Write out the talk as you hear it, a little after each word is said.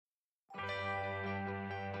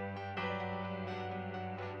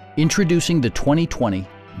Introducing the 2020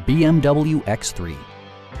 BMW X3.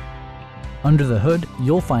 Under the hood,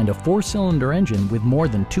 you'll find a 4-cylinder engine with more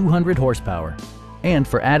than 200 horsepower. And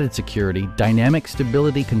for added security, dynamic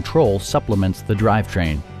stability control supplements the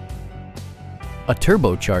drivetrain. A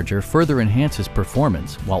turbocharger further enhances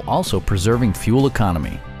performance while also preserving fuel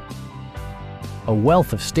economy. A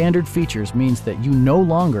wealth of standard features means that you no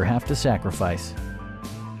longer have to sacrifice,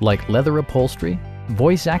 like leather upholstery,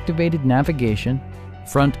 voice-activated navigation,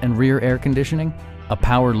 front and rear air conditioning, a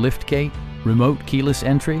power liftgate, remote keyless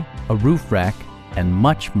entry, a roof rack, and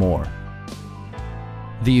much more.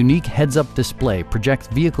 The unique heads-up display projects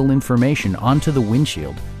vehicle information onto the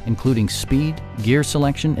windshield, including speed, gear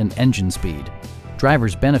selection, and engine speed.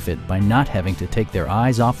 Drivers benefit by not having to take their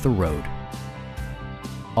eyes off the road.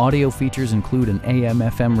 Audio features include an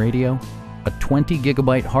AM/FM radio, a 20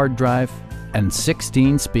 gigabyte hard drive, and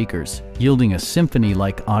 16 speakers, yielding a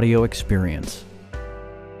symphony-like audio experience.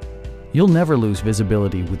 You'll never lose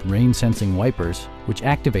visibility with rain-sensing wipers, which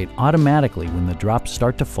activate automatically when the drops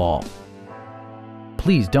start to fall.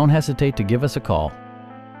 Please don't hesitate to give us a call.